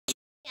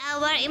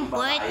Our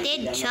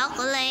imported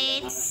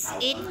chocolates.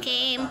 It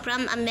came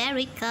from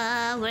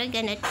America. We're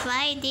gonna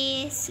try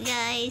this,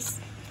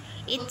 guys.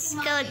 It's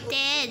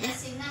coated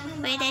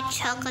with a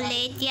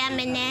chocolate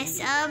yumminess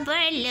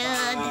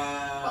overload.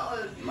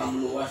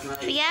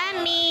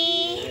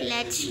 Yummy!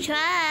 Let's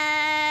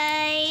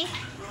try.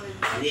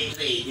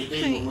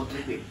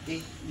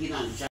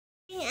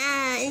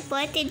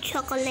 Imported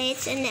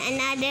chocolates, and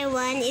another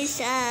one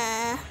is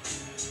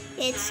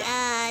it's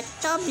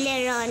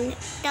Toblerone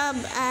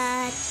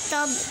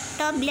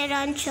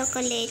Toblerone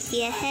chocolate.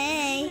 Yeah,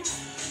 hey,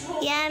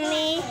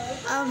 yummy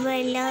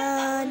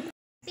overload.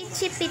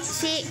 Pichi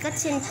pichi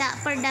kutsinta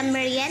for the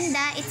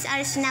merienda. It's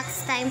our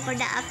snacks time for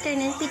the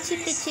afternoon. Pichi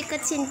pichi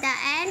kutsinta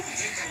and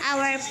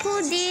our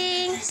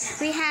pudding.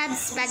 We have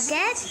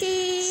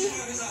spaghetti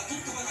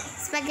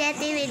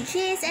with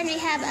cheese, and we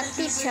have a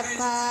pizza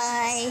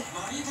pie.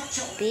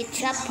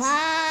 Pizza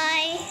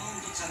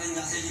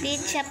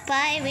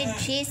pie with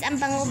cheese.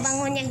 Ang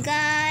bango-bango niya,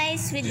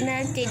 guys, with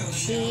melted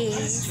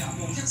cheese.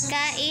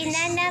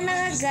 Kainan na,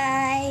 mga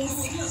guys.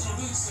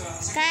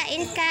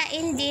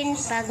 Kain din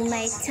pag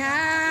may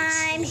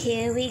time.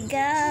 Here we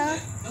go.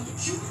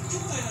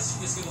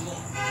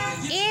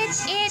 Eat,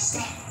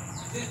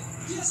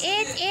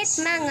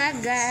 mga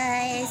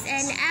guys.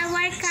 And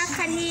our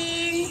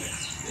kakanin,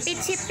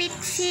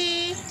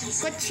 pichi-pichi,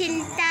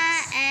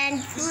 kutsinta,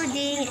 and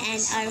pudding,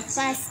 and our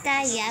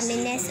pasta,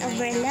 yumminess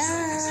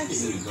overload.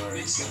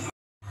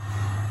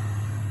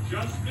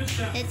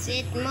 Let's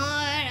eat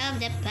more of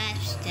the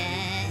pasta.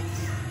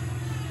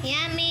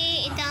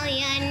 Yummy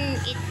Italian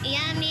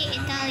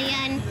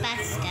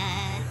pasta.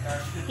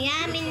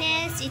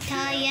 Yumminess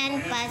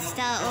Italian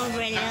pasta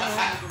overload.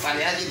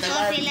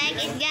 Hope you like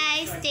it,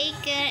 guys. Take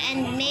care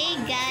and may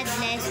God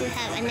bless you.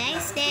 Have a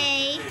nice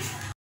day.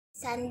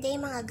 Sunday,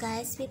 mga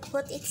guys, we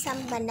put it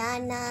some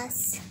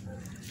bananas,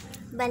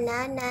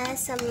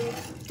 some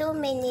too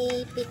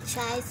many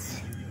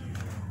pizzas.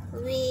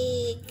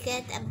 We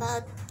get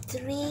about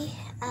three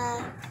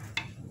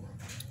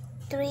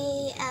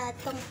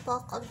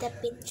tumpok of the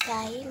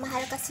pichay.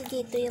 Mahal kasi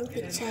dito yung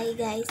pichay,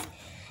 guys.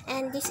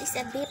 And this is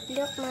a beef.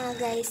 Look,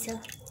 mga guys, so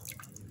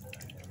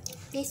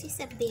this is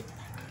a beef.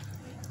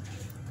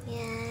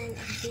 Yan,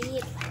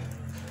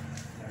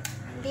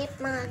 beef,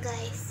 mga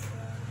guys.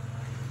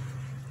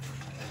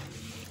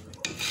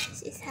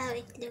 This is how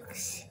it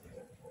looks.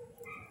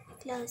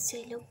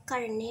 Closely look.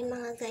 Carne,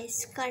 mga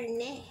guys.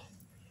 Carne.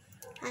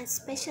 A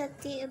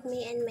specialty of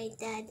me and my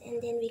dad. And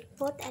then we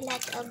put a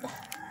lot of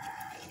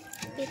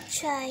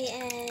pichay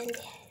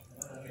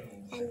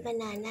and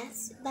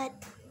bananas.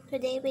 But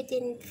today we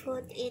didn't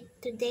put it.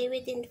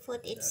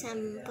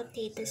 Some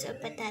potatoes or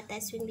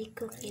patatas when we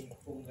cook it.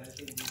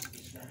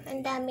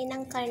 Ang dami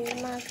ng carne,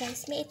 mga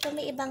guys. May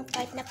ibang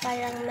part na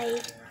parang may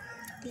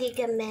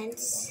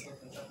ligaments.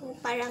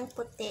 Parang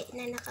puti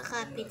na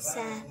nakakapit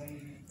sa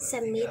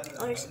meat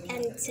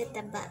and sa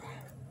taba.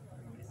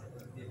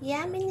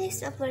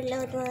 Yumminess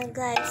overload, mga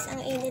guys.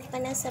 Ang init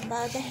pa ng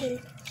sabaw dahil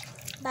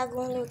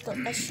bagong luto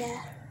pa siya.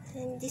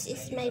 And this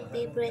is my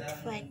favorite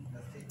part.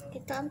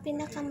 Ito ang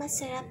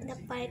pinakamasarap na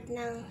part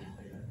ng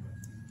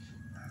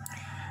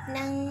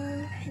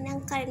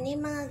karne,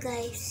 mga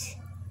guys.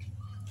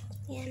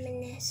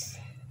 Yumminess.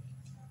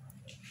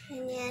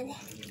 And yan.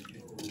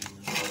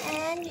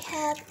 And we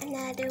have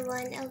another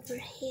one over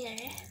here.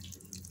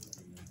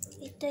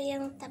 Ito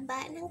yung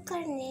taba ng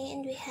karne,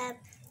 and we have,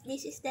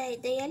 this is the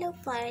yellow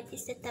part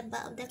is the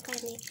taba of the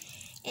karne,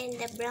 and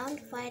the brown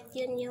part,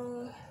 yun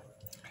yung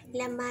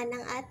laman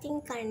ng ating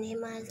karne,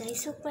 mga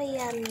guys. Super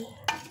yummy.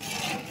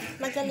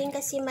 Magaling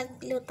kasi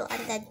magluto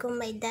ang dad ko.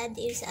 My dad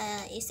is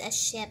a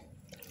chef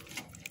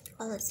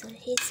also.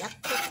 He's a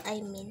cook,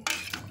 I mean.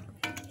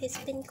 He's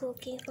been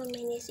cooking for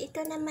many years.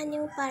 Ito naman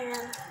yung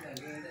parang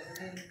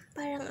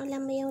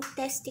alam mo yung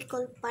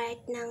testicle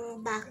part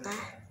ng baka,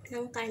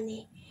 ng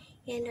karne.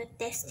 Yan o,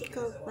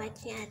 testicle part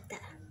niya ata.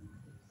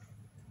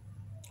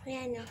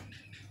 Ayan o.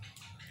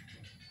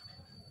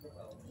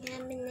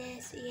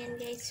 Yumminess. Ayan,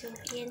 guys. So,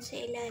 ayan sa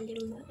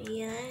ilalim mo.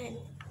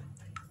 Ayan.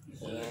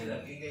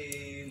 Ayan.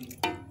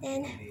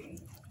 Then,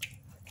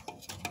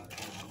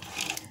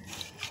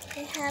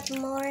 we have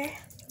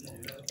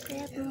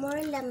more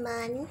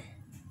laman.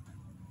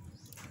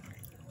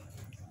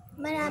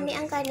 Marami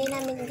ang kanin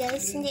namin,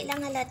 guys. Hindi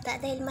lang halata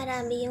dahil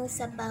marami yung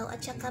sabaw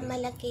at saka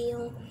malaki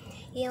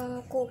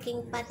yung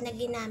cooking pot na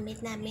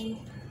ginamit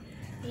namin.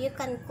 You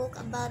can cook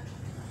about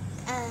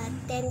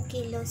 10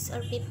 kilos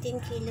or 15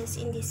 kilos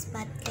in this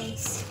pot,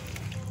 guys.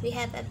 We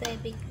have a very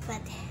big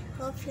pot.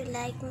 Hope you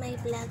like my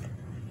vlog.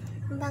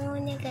 Ang bango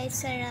niya,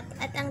 guys. Sarap.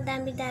 At ang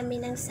dami-dami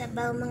ng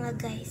sabaw,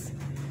 mga guys.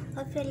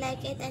 Hope you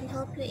like it and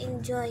hope you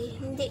enjoy.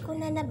 Hindi ko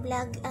na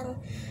na-vlog ang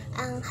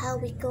how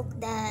we cook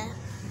the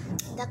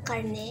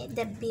carne,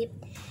 the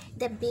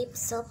beef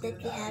soup that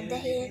we have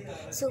dahil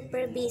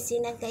super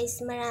busy na,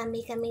 guys.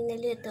 Marami kaming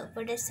naluto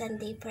for the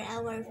Sunday for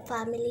our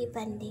family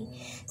bonding.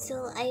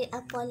 So I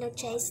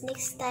apologize.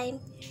 Next time,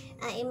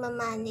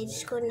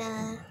 i-manage ko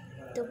na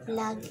to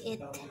vlog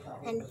it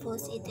and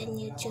post it on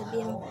YouTube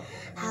yung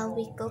how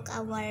we cook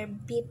our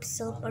beef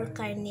soup or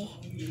karne.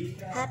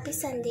 Happy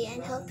Sunday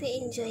and hope you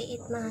enjoy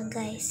it mga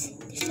guys.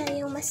 Ito siya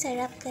yung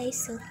masarap guys.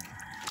 So,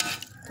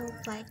 itong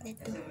part na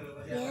to.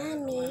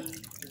 Yummy.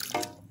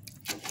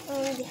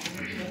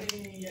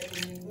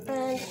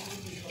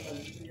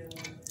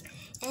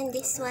 And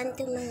this one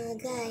to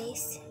mga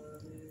guys.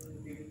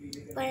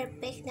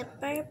 Perfect na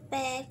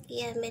perfect.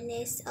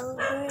 Yumminess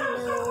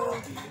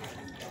overload.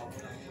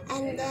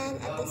 And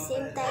then at the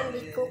same time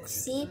we cook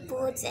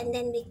seafoods and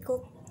then we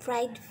cook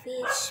fried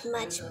fish.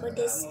 Much for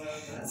this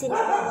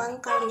sinabawang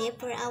karne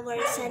for our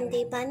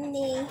Sunday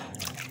bonding.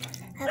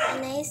 Have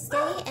a nice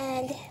day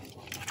and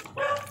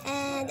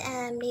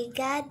may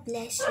God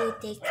bless you.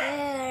 Take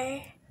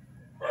care.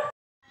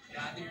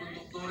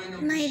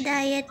 My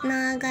diet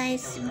mga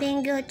guys,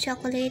 Bingo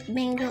chocolate,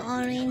 Bingo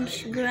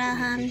orange,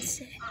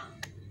 Graham's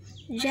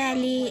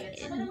Jolly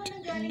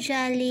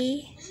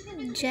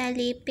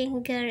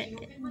finger,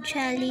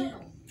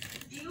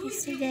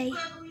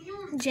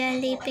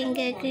 Jolly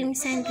finger cream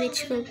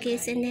sandwich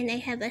cookies, and then I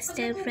have a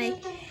stir fry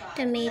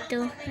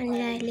tomato and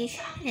garlic,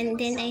 and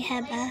then I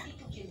have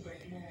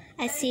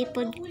a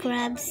seafood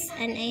crabs,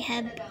 and I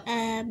have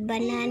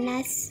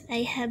bananas.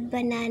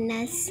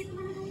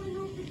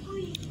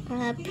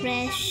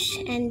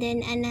 Fresh, and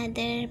then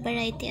another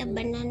variety of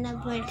banana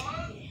bread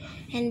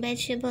and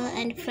vegetable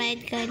and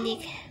fried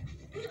garlic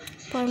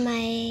for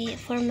my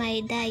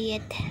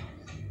diet.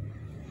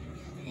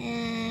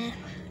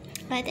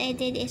 What I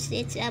did is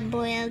it's a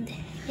boiled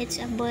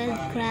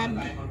crab,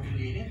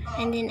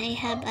 and then I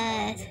have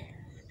a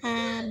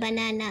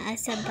banana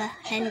asaba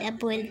and a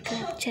boiled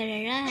crab.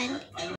 Chararan.